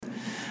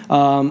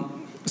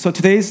So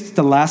today's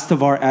the last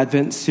of our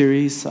Advent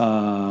series,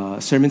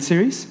 sermon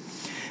series.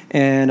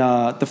 And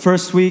the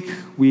first week,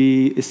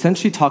 we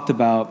essentially talked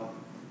about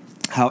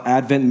how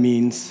Advent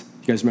means.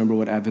 You guys remember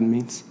what Advent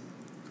means?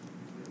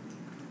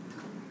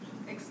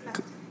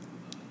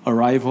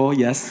 Arrival,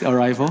 yes,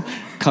 arrival.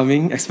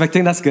 Coming,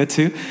 expecting, that's good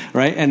too,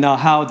 right? And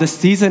how this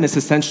season is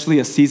essentially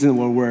a season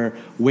where we're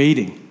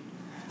waiting.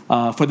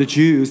 For the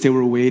Jews, they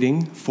were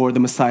waiting for the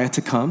Messiah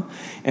to come.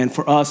 And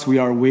for us, we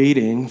are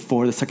waiting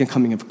for the second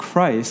coming of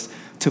Christ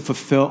to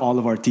fulfill all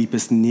of our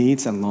deepest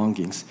needs and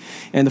longings.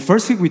 And the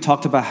first week, we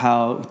talked about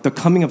how the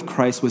coming of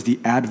Christ was the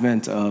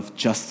advent of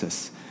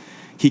justice.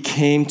 He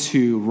came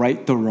to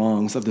right the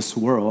wrongs of this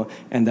world,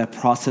 and that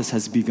process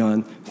has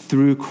begun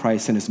through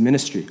Christ and his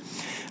ministry.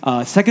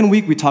 Second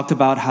week, we talked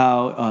about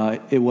how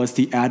it was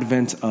the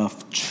advent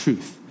of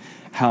truth,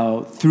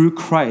 how through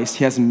Christ,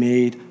 he has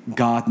made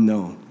God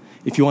known.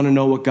 If you want to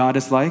know what God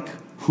is like,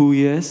 who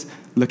he is,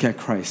 look at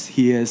Christ.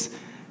 He is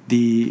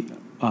the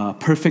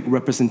perfect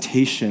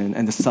representation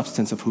and the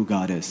substance of who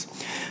God is.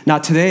 Now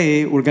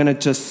today, we're going to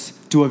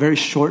just do a very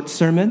short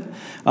sermon,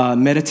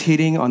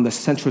 meditating on the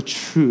central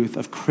truth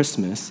of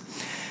Christmas.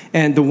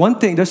 And the one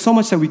thing, there's so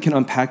much that we can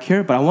unpack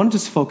here, but I want to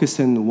just focus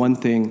in one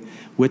thing,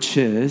 which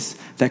is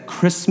that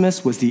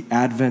Christmas was the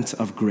advent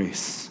of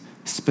grace,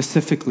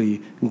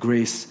 specifically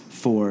grace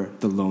for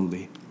the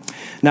lonely.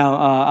 Now,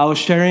 I was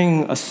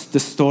sharing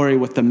this story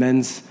with the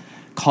men's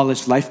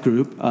college life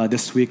group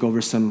this week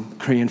over some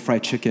Korean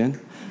fried chicken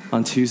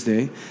on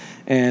Tuesday.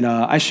 And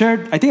I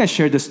think I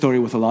shared this story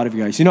with a lot of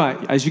you guys. You know,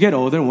 as you get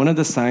older, one of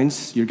the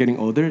signs you're getting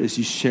older is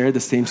you share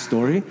the same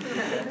story,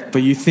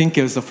 but you think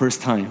it was the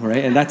first time,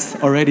 right? And that's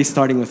already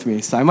starting with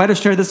me. So I might have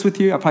shared this with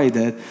you. I probably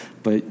did,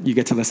 but you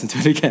get to listen to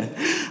it again.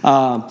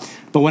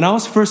 But when I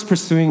was first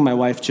pursuing my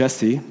wife,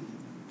 Jessie,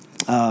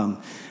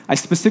 I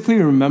specifically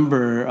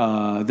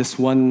remember this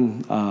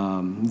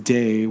one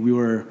day we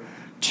were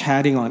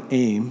chatting on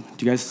AIM.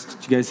 Do you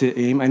guys did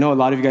AIM? I know a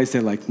lot of you guys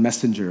did like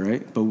Messenger,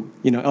 right? But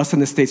you know, us in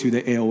the States, we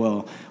did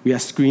AOL. We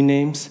had screen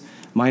names.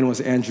 Mine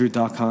was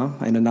Andrew.com.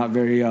 I know, not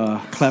very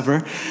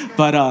clever.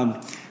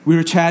 But we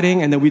were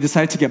chatting, and then we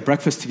decided to get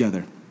breakfast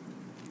together.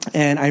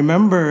 And I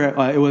remember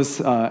it was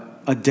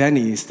a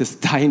Denny's, this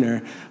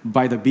diner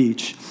by the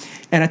beach.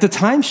 And at the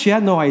time, she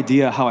had no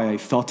idea how I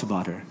felt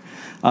about her.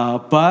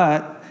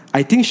 But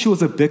I think she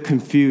was a bit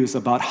confused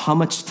about how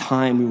much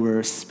time we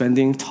were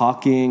spending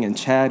talking and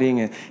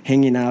chatting and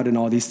hanging out and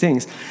all these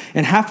things.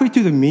 And halfway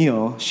through the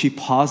meal, she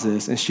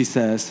pauses and she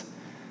says,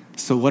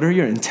 "So what are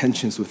your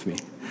intentions with me?"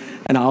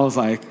 And I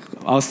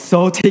was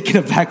so taken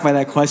aback by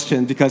that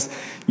question because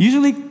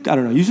usually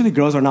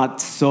girls are not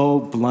so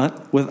blunt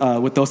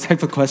with those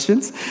type of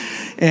questions.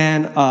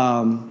 And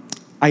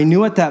I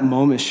knew at that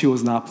moment she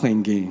was not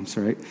playing games,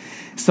 right?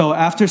 So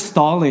after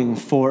stalling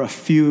for a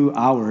few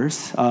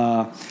hours,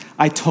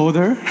 I told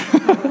her,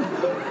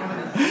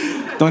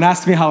 don't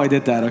ask me how I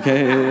did that,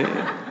 okay?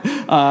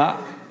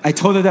 I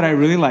told her that I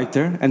really liked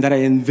her and that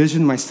I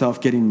envisioned myself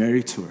getting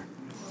married to her.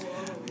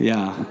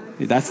 Yeah,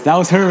 that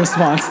was her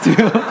response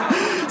too.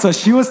 So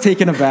she was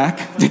taken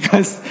aback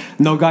because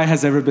no guy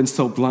has ever been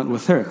so blunt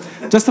with her.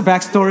 Just a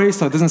backstory,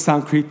 so it doesn't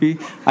sound creepy.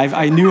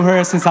 I knew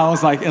her since I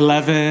was like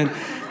 11.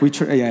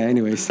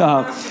 Anyways,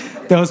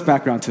 there was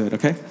background to it,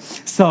 okay?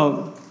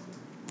 So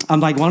I'm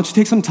like, why don't you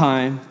take some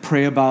time,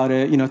 pray about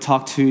it,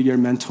 talk to your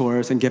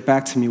mentors and get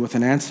back to me with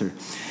an answer.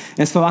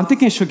 And so I'm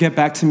thinking she'll get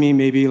back to me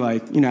maybe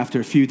after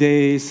a few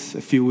days,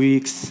 a few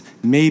weeks,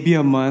 maybe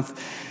a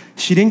month.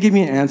 She didn't give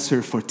me an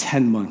answer for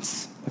 10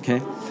 months,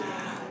 okay?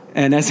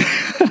 And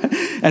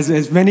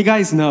as many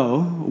guys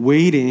know,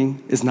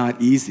 waiting is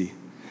not easy.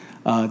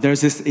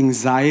 There's this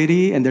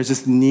anxiety and there's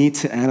this need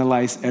to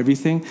analyze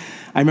everything.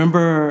 I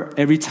remember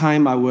every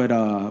time I would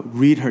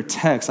read her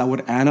text, I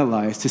would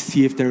analyze to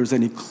see if there was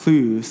any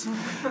clues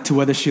to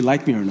whether she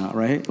liked me or not,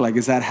 right? Like,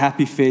 is that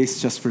happy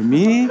face just for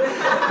me?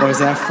 Or is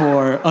that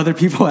for other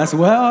people as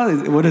well?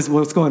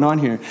 What's going on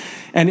here?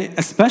 And it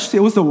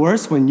was the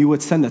worst when you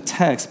would send a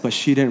text, but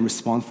she didn't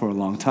respond for a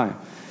long time.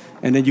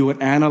 And then you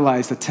would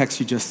analyze the text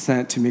you just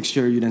sent to make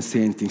sure you didn't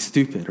say anything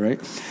stupid, right?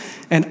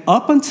 And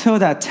up until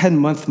that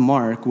 10-month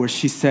mark where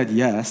she said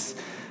yes,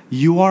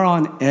 you are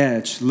on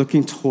edge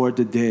looking toward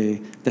the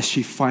day that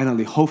she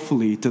finally,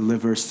 hopefully,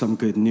 delivers some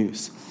good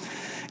news.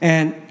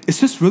 And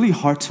it's just really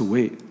hard to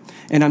wait.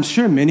 And I'm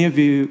sure many of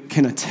you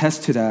can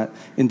attest to that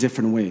in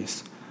different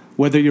ways.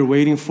 Whether you're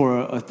waiting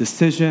for a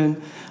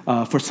decision,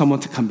 for someone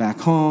to come back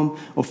home,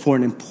 or for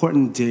an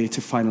important day to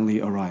finally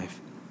arrive.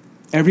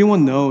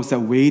 Everyone knows that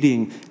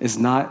waiting is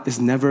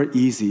never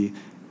easy,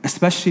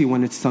 especially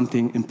when it's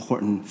something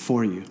important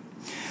for you.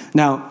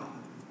 Now,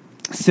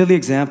 silly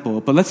example,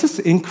 but let's just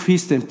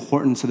increase the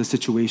importance of the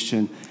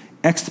situation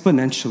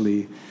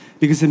exponentially,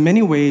 because in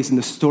many ways, in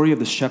the story of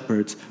the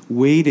shepherds,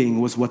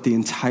 waiting was what the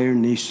entire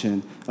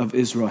nation of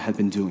Israel had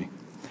been doing.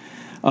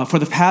 For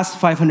the past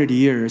 500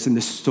 years in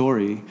this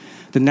story,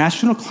 the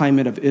national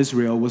climate of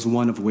Israel was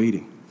one of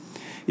waiting.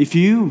 If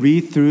you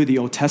read through the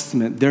Old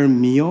Testament, their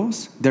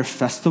meals, their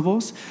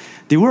festivals,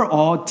 They were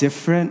all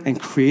different and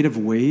creative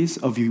ways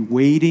of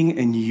waiting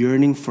and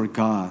yearning for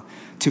God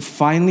to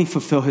finally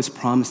fulfill his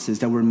promises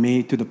that were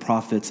made through the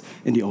prophets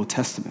in the Old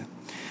Testament.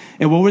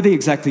 And what were they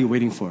exactly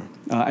waiting for?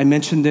 I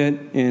mentioned it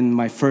in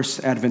my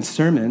first Advent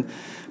sermon,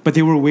 but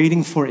they were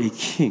waiting for a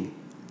king,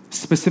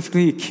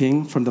 specifically a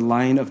king from the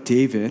line of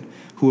David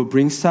who would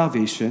bring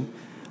salvation,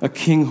 a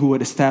king who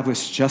would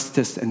establish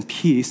justice and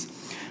peace,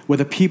 where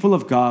the people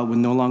of God would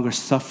no longer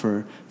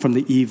suffer from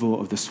the evil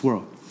of this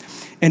world.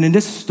 And in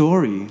this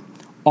story,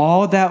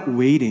 all that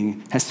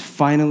waiting has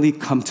finally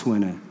come to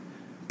an end,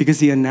 because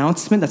the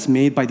announcement that's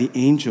made by the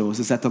angels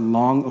is that the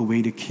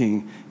long-awaited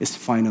king is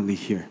finally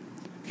here.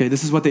 Okay,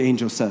 this is what the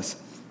angel says.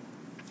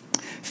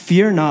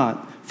 "Fear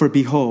not, for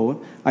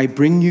behold, I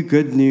bring you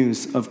good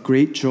news of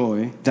great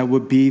joy that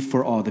will be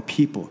for all the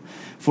people.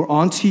 For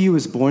unto you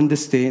is born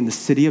this day in the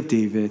city of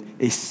David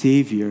a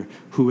Savior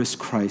who is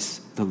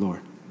Christ the Lord."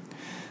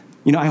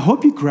 I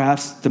hope you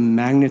grasp the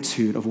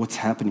magnitude of what's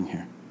happening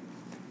here.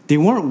 They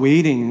weren't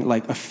waiting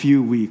like a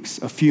few weeks,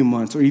 a few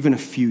months, or even a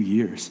few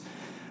years.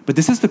 But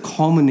this is the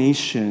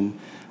culmination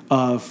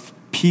of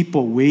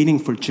people waiting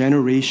for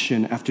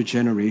generation after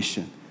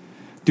generation,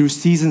 through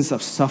seasons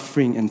of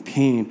suffering and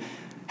pain,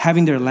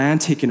 having their land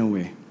taken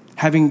away,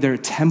 having their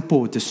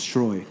temple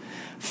destroyed,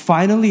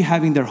 finally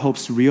having their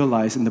hopes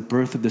realized in the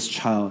birth of this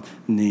child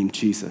named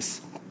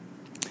Jesus.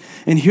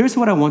 And here's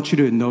what I want you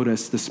to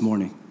notice this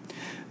morning.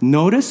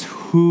 Notice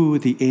who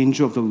the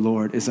angel of the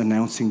Lord is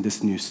announcing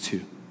this news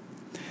to.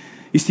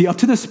 You see, up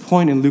to this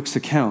point in Luke's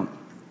account,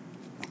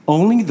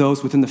 only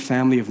those within the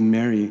family of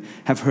Mary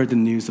have heard the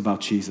news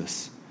about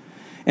Jesus.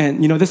 And,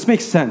 this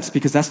makes sense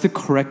because that's the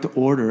correct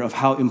order of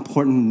how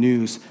important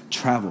news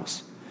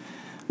travels.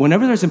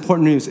 Whenever there's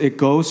important news, it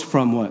goes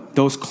from what?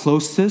 Those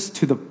closest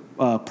to the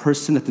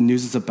person that the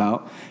news is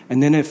about,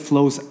 and then it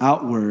flows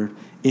outward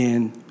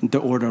in the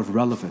order of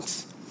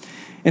relevance.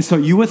 And so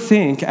you would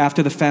think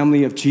after the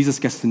family of Jesus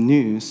gets the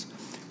news,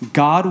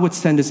 God would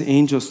send his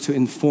angels to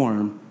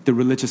inform the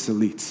religious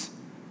elites,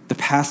 the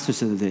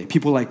pastors of the day,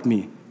 people like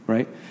me,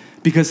 right?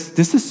 Because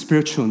this is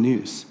spiritual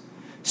news,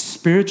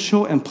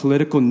 spiritual and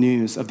political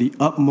news of the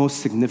utmost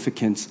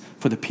significance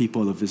for the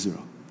people of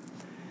Israel.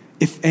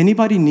 If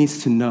anybody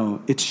needs to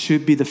know, it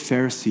should be the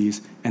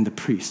Pharisees and the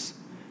priests.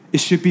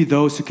 It should be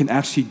those who can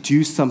actually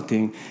do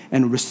something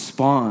and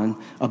respond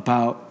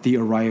about the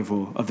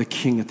arrival of the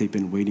king that they've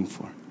been waiting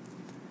for.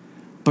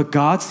 But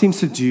God seems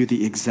to do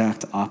the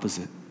exact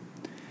opposite.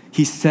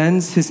 He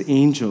sends his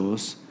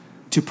angels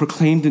to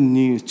proclaim the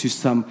news to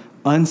some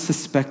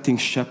unsuspecting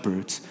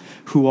shepherds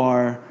who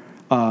are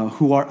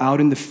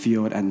out in the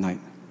field at night.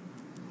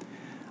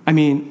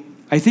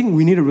 I think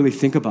we need to really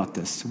think about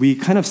this. We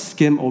kind of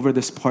skim over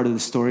this part of the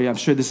story. I'm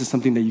sure this is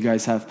something that you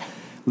guys have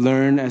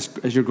learned as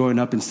you're growing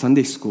up in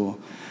Sunday school.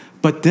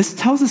 But this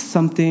tells us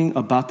something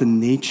about the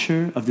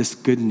nature of this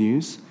good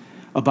news,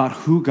 about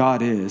who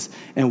God is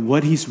and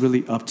what he's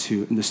really up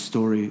to in the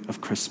story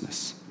of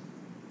Christmas.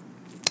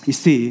 You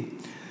see,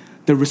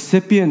 the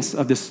recipients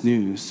of this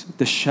news,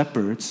 the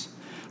shepherds,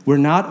 were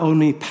not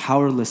only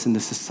powerless in the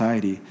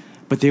society,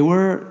 but they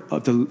were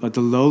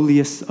the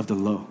lowliest of the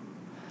low.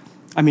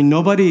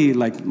 Nobody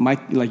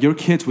like your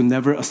kids would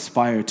never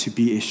aspire to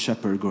be a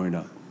shepherd growing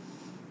up.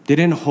 They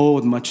didn't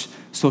hold much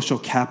social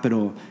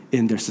capital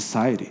in their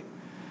society.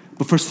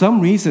 But for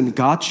some reason,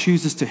 God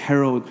chooses to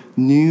herald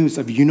news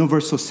of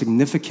universal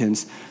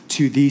significance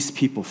to these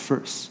people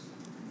first.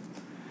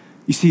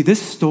 You see,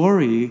 this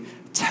story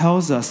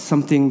tells us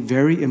something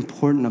very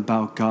important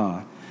about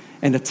God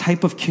and the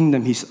type of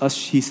kingdom he's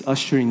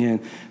ushering in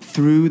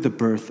through the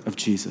birth of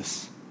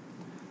Jesus.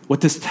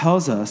 What this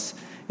tells us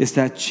is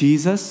that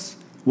Jesus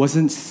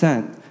wasn't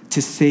sent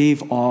to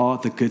save all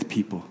the good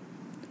people,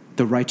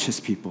 the righteous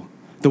people,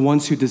 the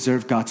ones who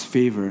deserve God's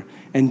favor,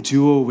 and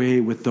do away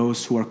with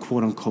those who are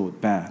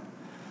quote-unquote bad.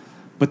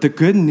 But the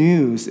good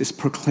news is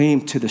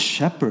proclaimed to the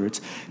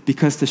shepherds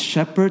because the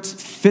shepherds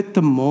fit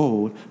the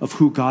mold of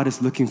who God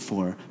is looking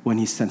for when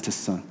he sent his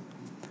son.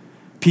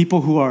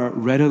 People who are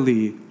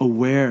readily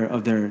aware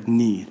of their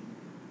need,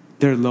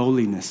 their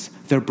lowliness,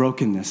 their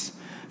brokenness,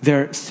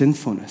 their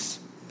sinfulness.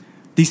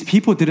 These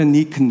people didn't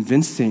need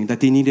convincing that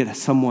they needed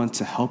someone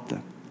to help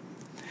them.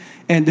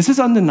 And this is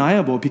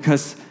undeniable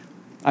because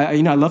I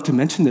love to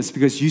mention this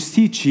because you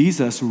see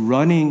Jesus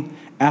running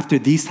after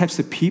these types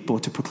of people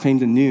to proclaim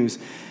the news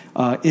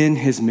in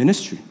his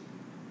ministry.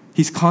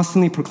 He's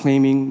constantly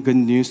proclaiming good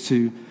news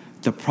to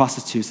the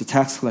prostitutes, the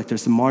tax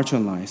collectors, the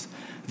marginalized,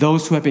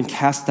 those who have been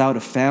cast out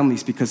of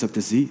families because of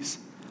disease.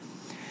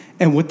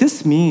 And what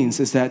this means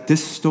is that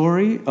this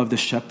story of the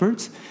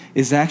shepherds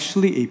is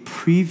actually a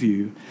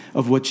preview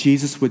of what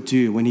Jesus would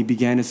do when he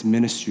began his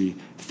ministry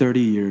 30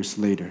 years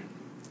later.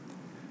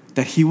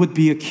 That he would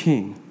be a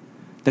king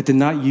that did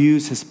not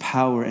use his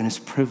power and his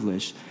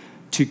privilege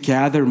to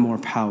gather more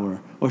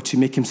power or to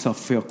make himself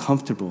feel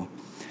comfortable.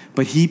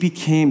 But he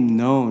became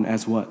known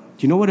as what?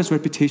 Do you know what his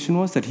reputation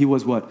was? That he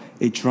was what?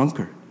 A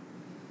drunkard.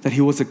 That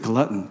he was a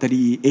glutton. That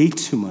he ate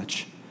too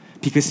much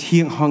because he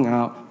hung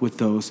out with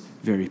those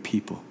very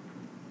people.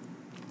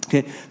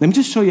 Okay, let me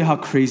just show you how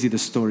crazy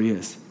this story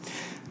is.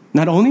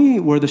 Not only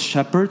were the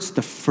shepherds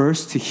the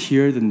first to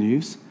hear the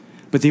news,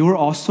 but they were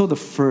also the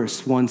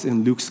first ones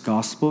in Luke's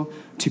gospel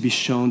to be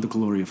shown the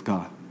glory of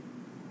God.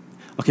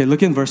 Okay,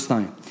 look in verse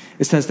 9.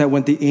 It says that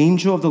when the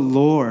angel of the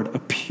Lord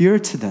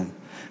appeared to them,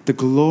 the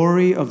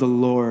glory of the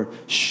Lord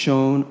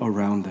shone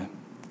around them.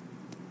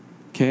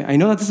 Okay, I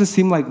know that doesn't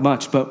seem like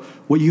much, but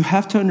what you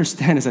have to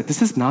understand is that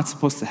this is not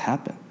supposed to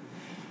happen.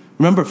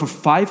 Remember, for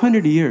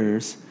 500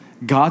 years,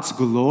 God's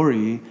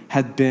glory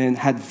had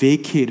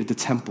vacated the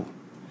temple.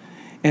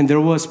 And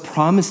there was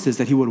promises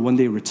that he would one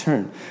day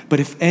return. But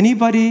if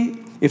anybody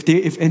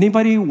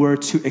were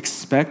to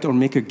expect or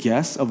make a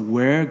guess of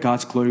where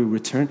God's glory would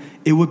return,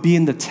 it would be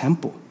in the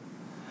temple.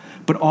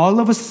 But all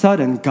of a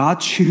sudden,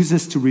 God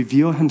chooses to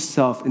reveal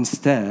himself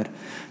instead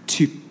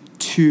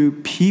to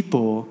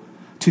people,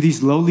 to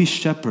these lowly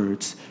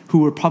shepherds who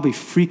were probably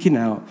freaking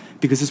out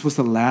because this was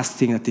the last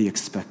thing that they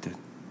expected.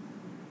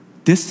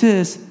 This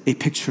is a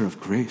picture of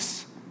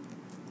grace.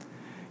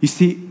 You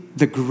see,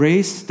 the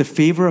grace, the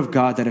favor of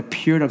God that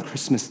appeared on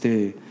Christmas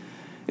Day,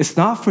 it's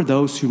not for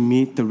those who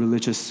meet the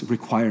religious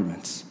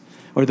requirements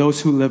or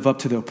those who live up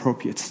to the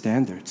appropriate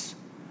standards,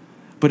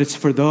 but it's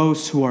for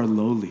those who are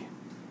lowly,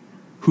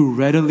 who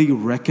readily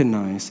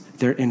recognize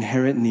their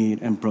inherent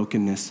need and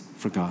brokenness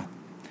for God.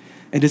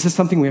 And this is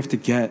something we have to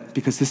get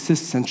because this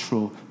is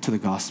central to the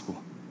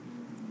gospel.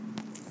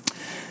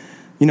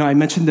 You know, I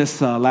mentioned this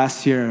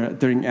last year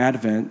during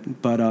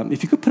Advent, but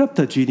if you could put up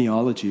the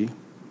genealogy.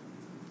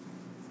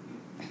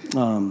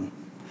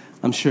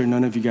 I'm sure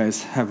none of you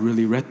guys have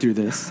really read through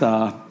this.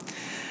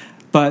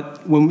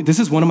 But this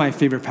is one of my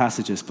favorite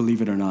passages,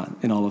 believe it or not,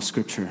 in all of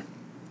Scripture.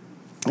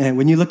 And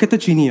when you look at the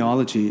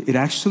genealogy, it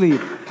actually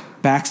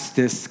backs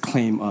this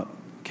claim up,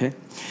 okay?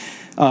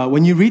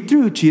 When you read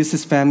through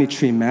Jesus' family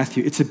tree in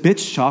Matthew, it's a bit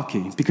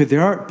shocking because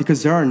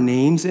there are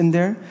names in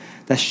there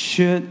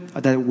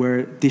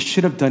where they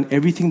should have done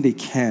everything they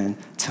can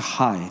to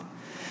hide.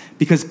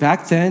 Because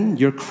back then,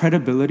 your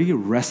credibility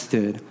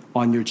rested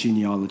on your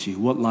genealogy,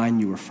 what line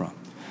you were from.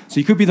 So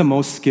you could be the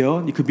most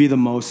skilled, you could be the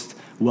most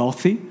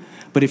wealthy,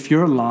 but if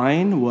your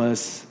line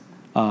was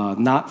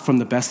not from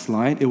the best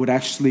line, it would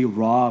actually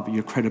rob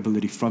your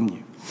credibility from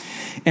you.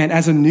 And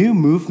as a new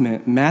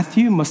movement,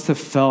 Matthew must have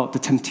felt the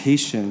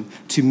temptation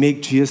to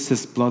make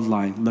Jesus'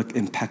 bloodline look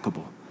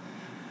impeccable.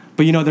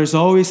 But you know, there's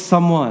always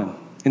someone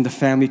in the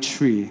family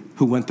tree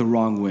who went the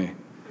wrong way,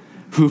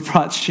 who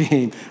brought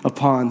shame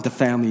upon the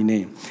family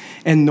name.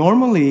 And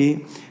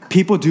normally,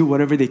 people do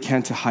whatever they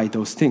can to hide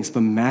those things,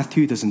 but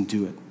Matthew doesn't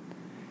do it.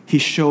 He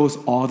shows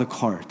all the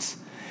cards.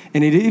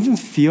 And it even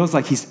feels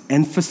like he's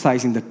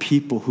emphasizing the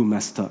people who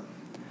messed up.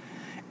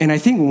 And I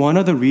think one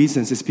of the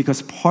reasons is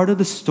because part of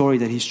the story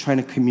that he's trying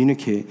to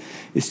communicate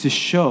is to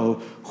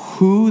show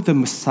who the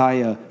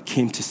Messiah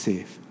came to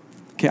save.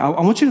 Okay, I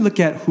want you to look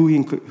at who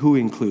he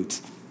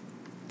includes.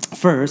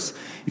 First,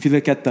 if you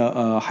look at the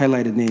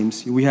highlighted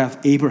names, we have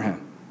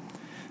Abraham.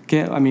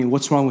 Okay, I mean,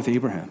 what's wrong with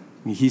Abraham?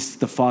 I mean, he's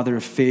the father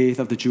of faith,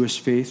 of the Jewish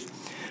faith.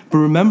 But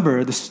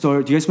remember the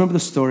story. Do you guys remember the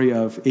story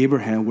of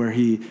Abraham where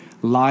he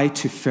lied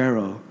to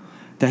Pharaoh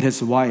that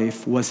his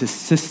wife was his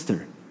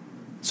sister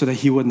so that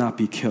he would not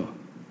be killed?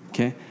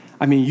 Okay?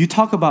 I mean, you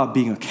talk about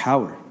being a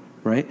coward,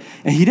 right?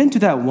 And he didn't do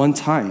that one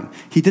time.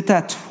 He did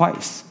that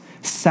twice,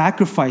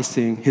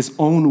 sacrificing his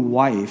own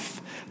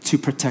wife to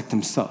protect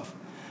himself.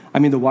 I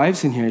mean, the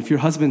wives in here, if your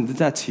husband did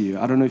that to you,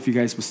 I don't know if you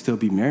guys would still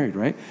be married,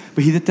 right?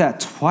 But he did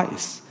that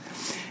twice.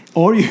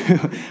 Or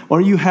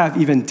you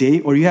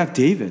have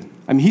David.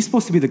 I mean, he's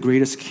supposed to be the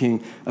greatest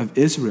king of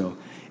Israel.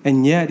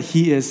 And yet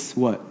he is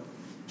what?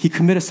 He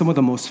committed some of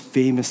the most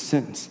famous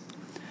sins.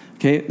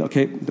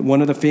 Okay.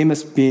 One of the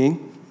famous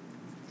being,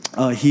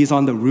 he's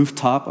on the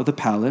rooftop of the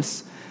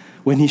palace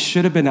when he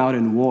should have been out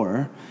in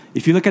war.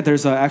 If you look at,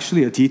 there's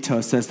actually a detail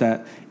that says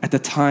that at the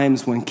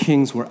times when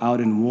kings were out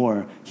in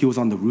war, he was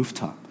on the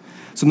rooftop.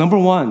 So number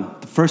one,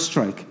 the first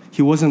strike,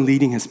 he wasn't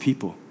leading his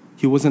people.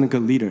 He wasn't a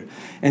good leader.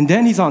 And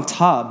then he's on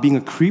top being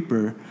a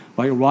creeper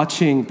while you're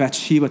watching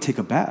Bathsheba take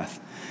a bath.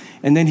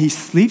 And then he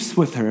sleeps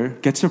with her,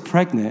 gets her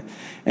pregnant,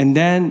 and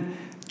then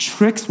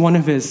tricks one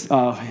of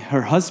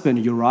her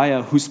husband,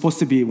 Uriah, who's supposed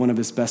to be one of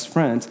his best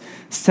friends,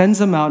 sends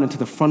him out into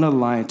the front of the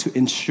line to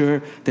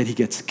ensure that he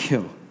gets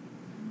killed.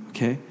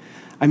 Okay?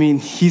 I mean,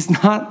 he's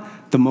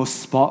not the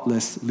most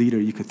spotless leader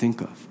you could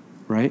think of,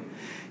 right?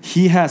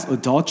 He has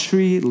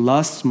adultery,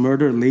 lust,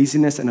 murder,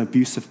 laziness, and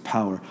abuse of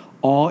power,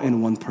 all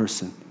in one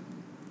person.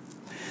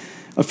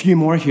 A few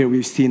more here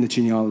we see in the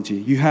genealogy.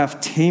 You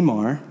have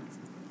Tamar,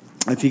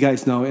 if you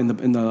guys know, in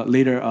the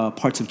later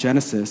parts of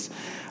Genesis,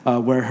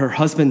 where her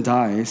husband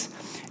dies,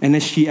 and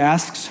then she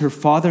asks her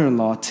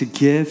father-in-law to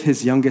give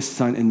his youngest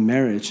son in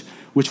marriage,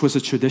 which was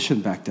a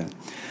tradition back then.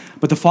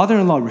 But the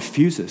father-in-law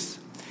refuses.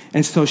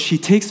 And so she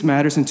takes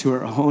matters into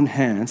her own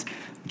hands,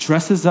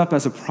 dresses up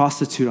as a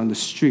prostitute on the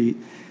street,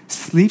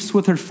 sleeps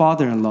with her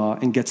father-in-law,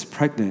 and gets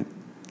pregnant.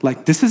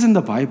 Like, this is in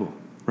the Bible,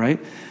 right?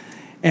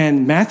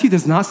 And Matthew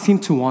does not seem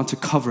to want to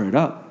cover it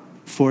up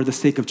for the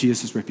sake of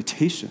Jesus'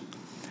 reputation.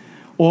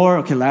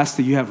 Or,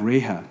 lastly, you have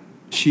Rahab.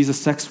 She's a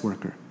sex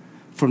worker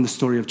from the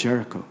story of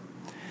Jericho.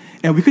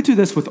 And we could do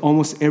this with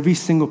almost every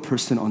single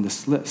person on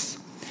this list.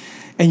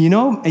 And you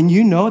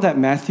know that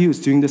Matthew is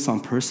doing this on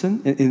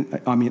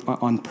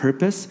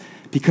purpose,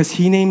 because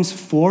he names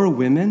 4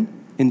 women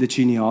in the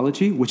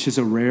genealogy, which is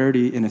a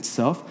rarity in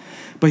itself.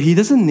 But he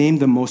doesn't name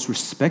the most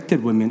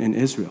respected women in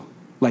Israel,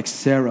 like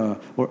Sarah,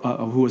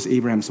 who was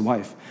Abraham's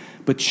wife,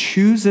 but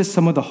chooses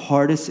some of the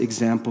hardest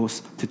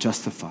examples to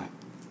justify.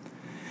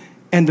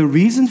 And the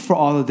reason for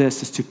all of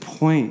this is to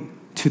point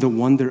to the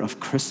wonder of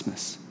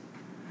Christmas,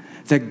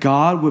 that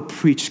God would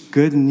preach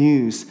good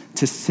news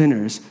to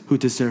sinners who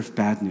deserve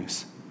bad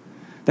news.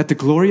 That the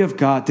glory of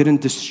God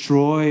didn't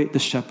destroy the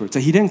shepherds,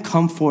 that he didn't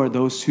come for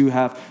those who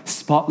have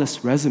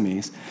spotless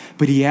resumes,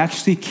 but he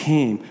actually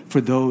came for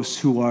those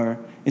who are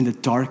in the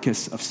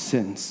darkest of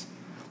sins.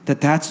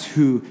 That's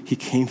who he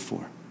came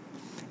for.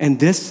 And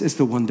this is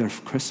the wonder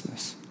of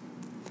Christmas.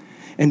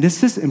 And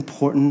this is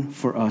important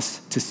for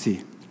us to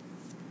see.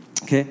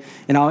 Okay?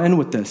 And I'll end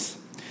with this,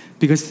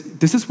 because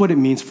this is what it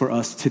means for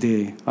us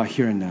today,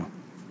 here and now.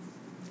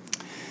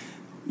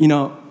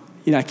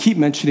 I keep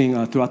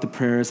mentioning throughout the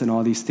prayers and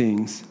all these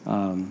things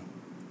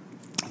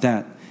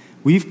that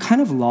we've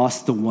kind of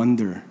lost the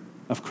wonder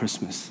of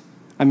Christmas.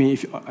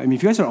 If you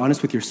guys are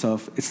honest with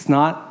yourself,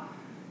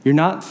 you're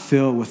not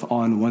filled with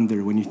awe and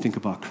wonder when you think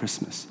about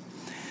Christmas.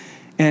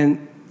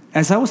 And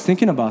as I was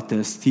thinking about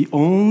this, the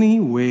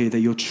only way that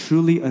you'll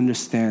truly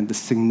understand the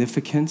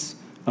significance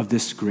of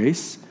this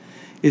grace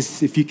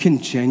is if you can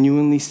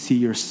genuinely see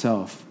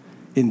yourself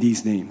in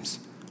these names,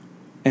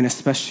 and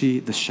especially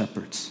the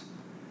shepherds.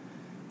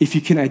 If you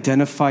can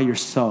identify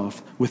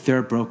yourself with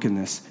their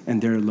brokenness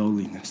and their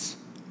lowliness.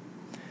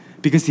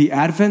 Because the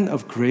advent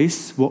of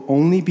grace will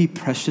only be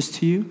precious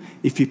to you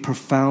if you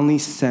profoundly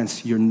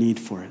sense your need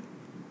for it.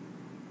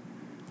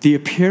 The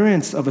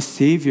appearance of a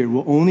Savior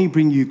will only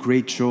bring you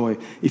great joy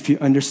if you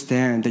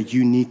understand that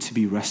you need to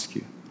be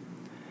rescued.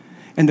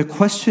 And the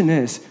question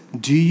is,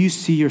 do you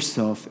see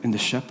yourself in the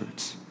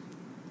shepherds?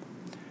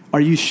 Are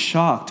you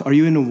shocked? Are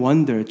you in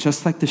wonder,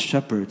 just like the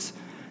shepherds,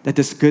 that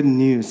this good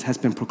news has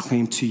been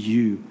proclaimed to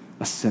you,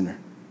 a sinner?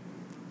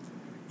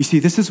 You see,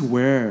 this is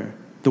where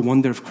the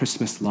wonder of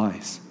Christmas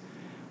lies.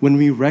 When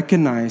we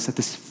recognize that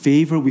this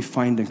favor we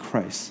find in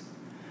Christ,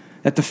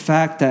 that the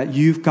fact that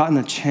you've gotten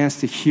a chance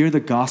to hear the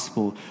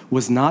gospel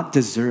was not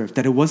deserved,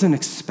 that it wasn't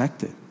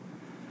expected,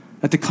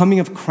 that the coming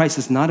of Christ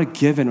is not a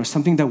given or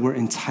something that we're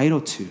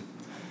entitled to,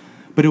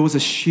 but it was a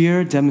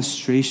sheer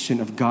demonstration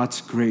of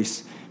God's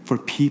grace for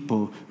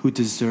people who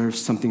deserve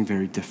something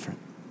very different.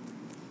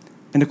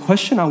 And the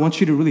question I want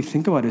you to really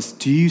think about is,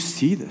 do you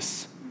see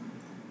this?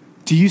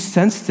 Do you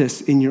sense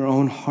this in your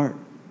own heart?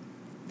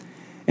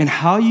 And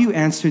how you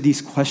answer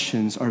these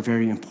questions are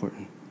very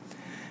important.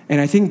 And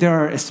I think there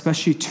are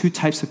especially 2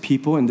 types of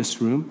people in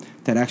this room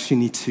that actually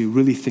need to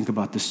really think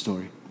about this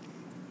story.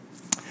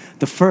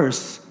 The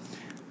first,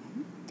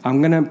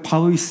 I'm going to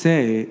probably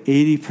say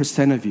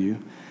 80% of you,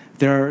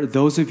 there are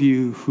those of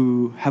you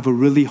who have a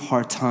really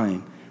hard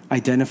time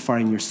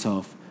identifying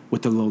yourself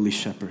with the lowly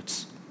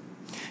shepherds.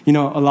 A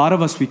lot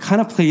of us, we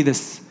kind of play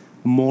this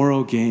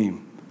moral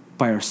game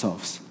by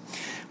ourselves,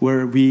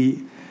 where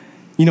we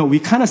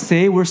kind of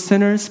say we're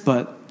sinners,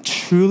 but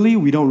truly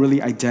we don't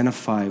really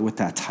identify with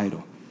that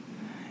title.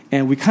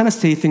 And we kind of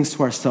say things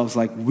to ourselves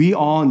like, we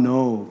all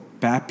know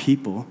bad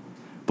people,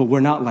 but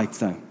we're not like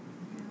them.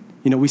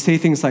 We say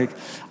things like,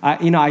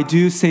 I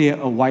do say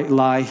a white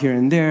lie here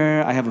and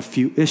there. I have a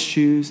few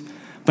issues,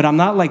 but I'm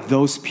not like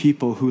those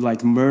people who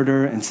like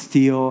murder and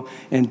steal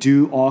and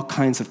do all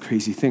kinds of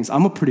crazy things.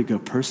 I'm a pretty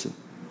good person.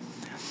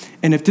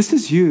 And if this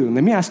is you,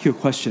 let me ask you a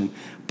question.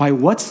 By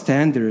what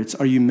standards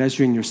are you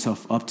measuring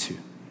yourself up to?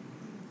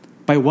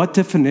 By what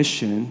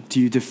definition do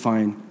you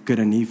define good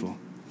and evil?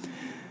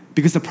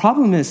 Because the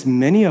problem is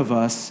many of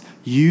us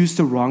use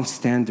the wrong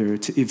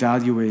standard to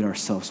evaluate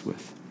ourselves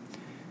with.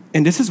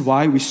 And this is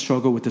why we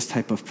struggle with this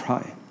type of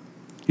pride.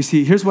 You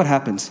see, here's what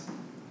happens.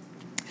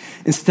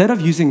 Instead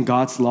of using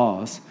God's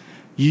laws,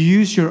 you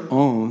use your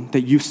own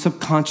that you've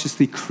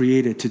subconsciously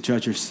created to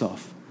judge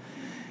yourself.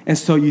 And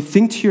so you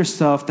think to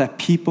yourself that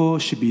people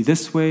should be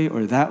this way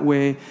or that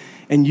way,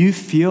 and you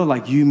feel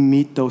like you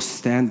meet those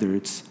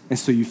standards, and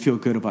so you feel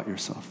good about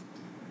yourself.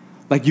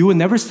 Like you would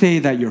never say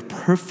that you're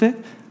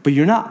perfect, but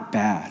you're not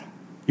bad.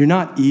 You're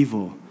not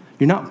evil.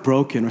 You're not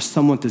broken or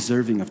someone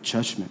deserving of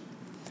judgment.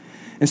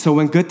 And so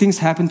when good things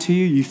happen to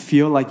you, you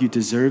feel like you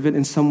deserve it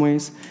in some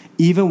ways,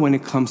 even when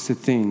it comes to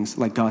things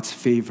like God's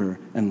favor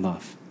and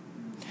love.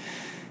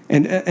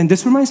 And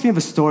this reminds me of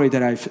a story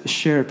that I've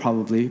shared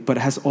probably, but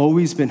it has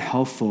always been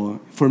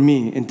helpful for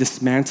me in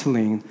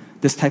dismantling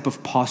this type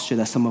of posture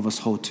that some of us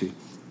hold to.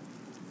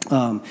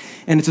 And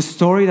it's a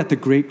story that the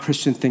great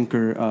Christian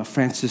thinker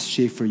Francis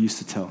Schaeffer used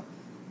to tell.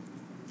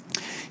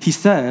 He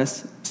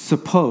says, I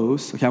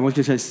want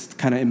you to just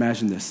kind of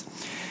imagine this.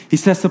 He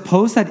says,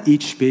 suppose that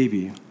each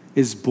baby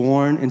is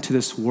born into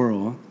this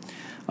world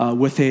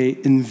with an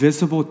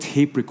invisible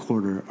tape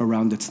recorder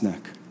around its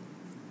neck.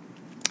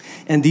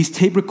 And these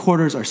tape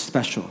recorders are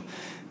special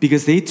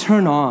because they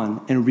turn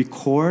on and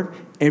record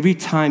every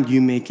time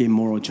you make a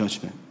moral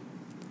judgment.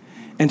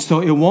 And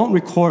so it won't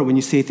record when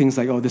you say things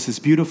like, oh, this is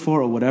beautiful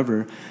or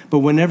whatever. But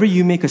whenever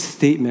you make a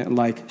statement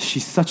like,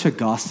 she's such a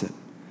gossip,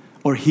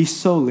 or he's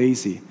so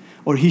lazy,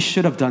 or he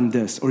should have done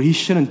this, or he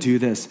shouldn't do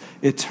this,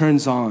 it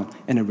turns on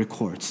and it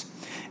records.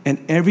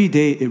 And every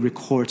day it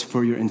records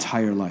for your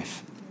entire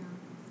life.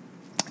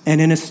 And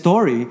in a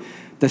story,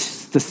 the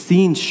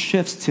scene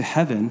shifts to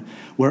heaven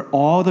where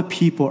all the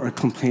people are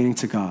complaining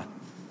to God.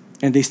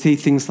 And they say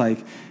things like,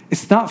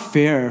 it's not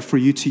fair for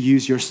you to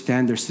use your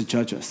standards to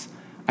judge us.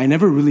 I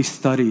never really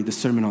studied the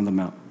Sermon on the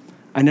Mount.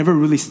 I never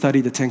really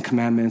studied the 10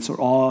 Commandments or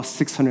all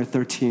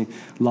 613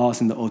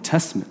 laws in the Old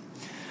Testament.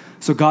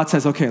 So God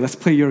says, okay, let's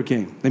play your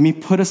game. Let me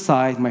put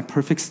aside my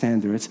perfect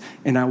standards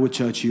and I will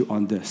judge you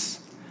on this.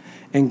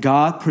 And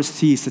God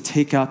proceeds to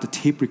take out the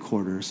tape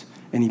recorders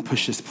and he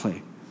pushes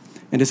play.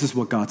 And this is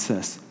what God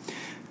says.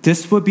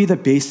 This would be the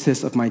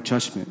basis of my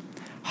judgment.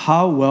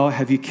 How well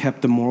have you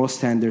kept the moral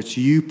standards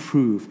you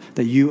prove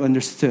that you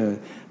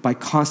understood by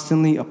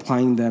constantly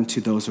applying them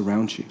to those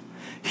around you?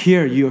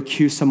 Here you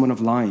accuse someone of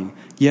lying,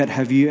 yet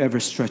have you ever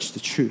stretched the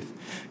truth?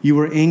 You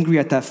were angry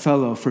at that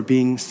fellow for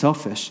being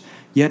selfish,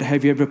 yet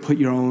have you ever put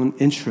your own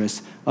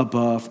interests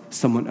above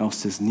someone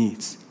else's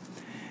needs?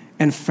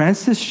 And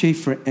Francis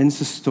Schaeffer ends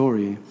the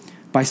story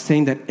by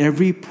saying that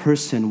every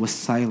person was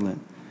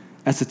silent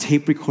as the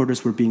tape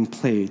recorders were being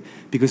played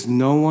because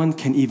no one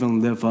can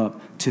even live up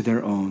to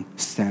their own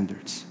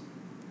standards.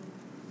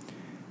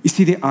 You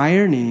see, the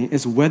irony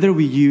is whether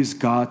we use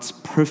God's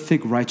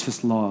perfect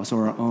righteous laws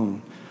or our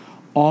own,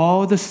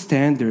 all the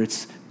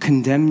standards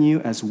condemn you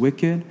as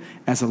wicked,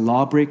 as a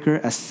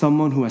lawbreaker, as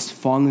someone who has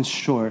fallen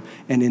short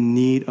and in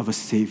need of a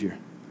Savior.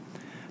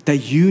 That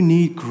you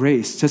need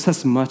grace just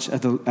as much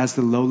as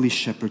the lowly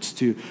shepherds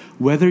do,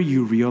 whether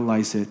you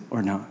realize it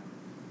or not.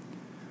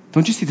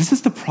 Don't you see, this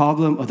is the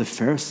problem of the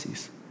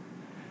Pharisees.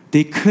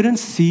 They couldn't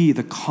see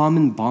the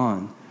common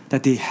bond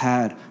that they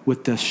had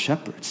with the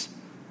shepherds,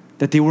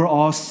 that they were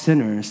all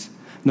sinners,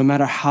 no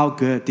matter how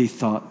good they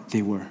thought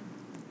they were.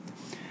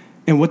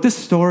 And what this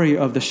story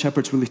of the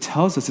shepherds really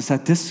tells us is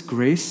that this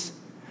grace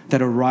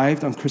that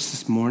arrived on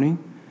Christmas morning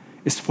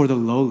is for the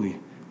lowly,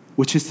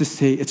 which is to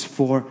say it's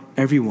for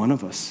every one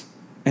of us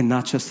and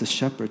not just the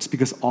shepherds,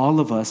 because all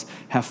of us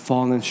have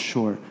fallen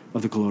short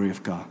of the glory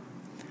of God.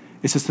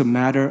 It's just a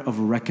matter of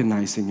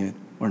recognizing it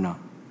or not.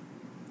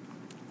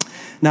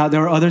 Now,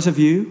 there are others of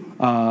you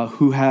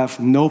who have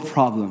no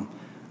problem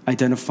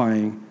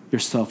identifying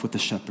yourself with the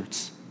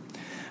shepherds,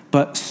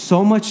 but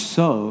so much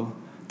so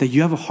that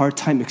you have a hard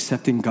time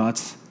accepting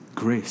God's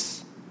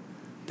grace,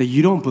 that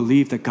you don't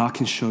believe that God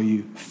can show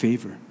you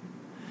favor.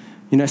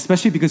 You know,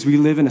 especially because we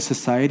live in a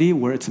society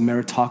where it's a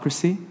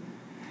meritocracy,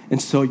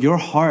 and so your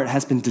heart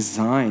has been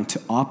designed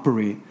to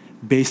operate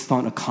based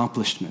on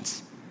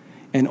accomplishments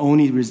and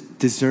only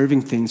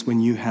deserving things when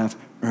you have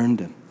earned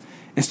them.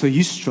 And so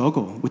you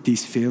struggle with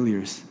these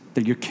failures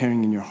that you're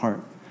carrying in your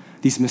heart,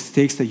 these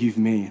mistakes that you've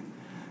made,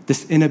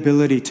 this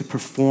inability to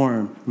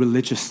perform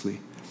religiously.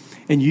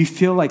 And you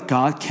feel like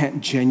God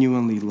can't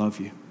genuinely love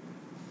you.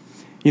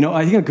 You know,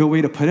 I think a good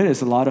way to put it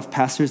is a lot of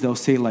pastors, they'll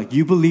say like,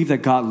 you believe that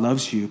God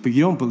loves you, but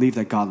you don't believe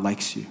that God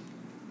likes you,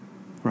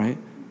 right?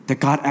 That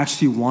God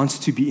actually wants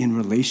to be in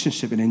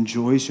relationship and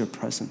enjoys your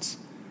presence.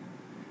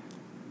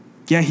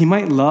 Yeah, he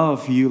might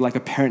love you like a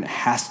parent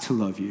has to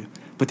love you,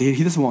 but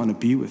he doesn't want to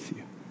be with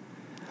you.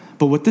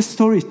 But what this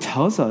story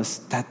tells us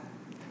that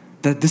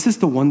this is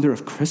the wonder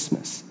of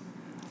Christmas,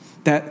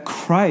 that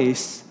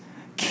Christ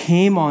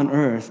came on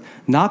earth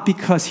not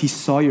because he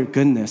saw your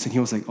goodness and he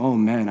was like, oh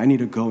man, I need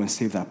to go and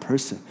save that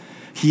person.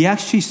 He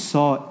actually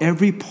saw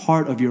every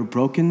part of your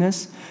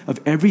brokenness, of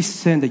every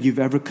sin that you've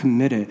ever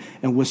committed,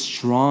 and was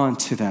drawn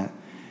to that.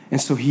 And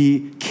so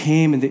he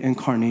came in the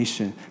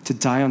incarnation to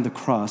die on the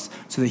cross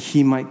so that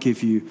he might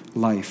give you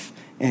life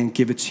and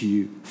give it to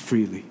you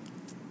freely.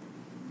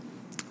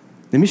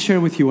 Let me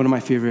share with you one of my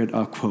favorite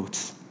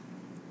quotes.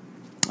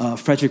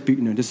 Frederick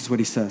Buechner, this is what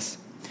he says.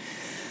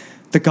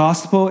 The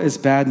gospel is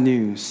bad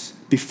news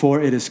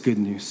before it is good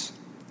news.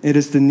 It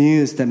is the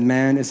news that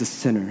man is a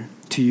sinner,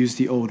 to use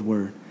the old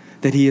word,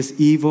 that he is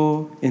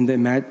evil in the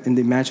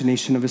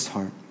imagination of his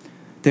heart,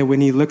 that when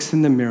he looks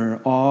in the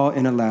mirror, all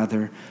in a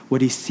lather,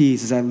 what he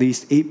sees is at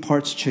least 8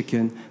 parts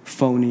chicken,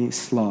 phony,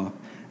 slob.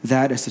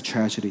 That is the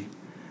tragedy.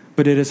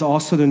 But it is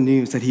also the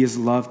news that he is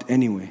loved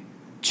anyway,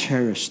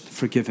 cherished,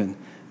 forgiven.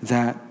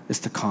 That is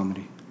the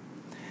comedy.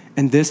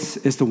 And this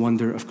is the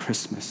wonder of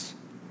Christmas,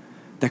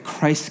 that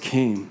Christ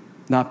came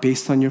not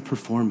based on your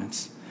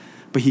performance,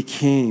 but he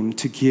came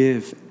to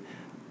give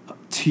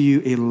to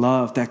you a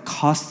love that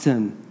cost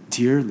him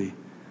dearly,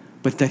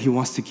 but that he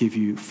wants to give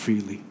you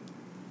freely.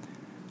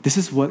 This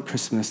is what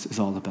Christmas is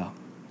all about.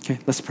 Okay,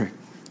 let's pray.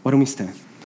 Why don't we stand?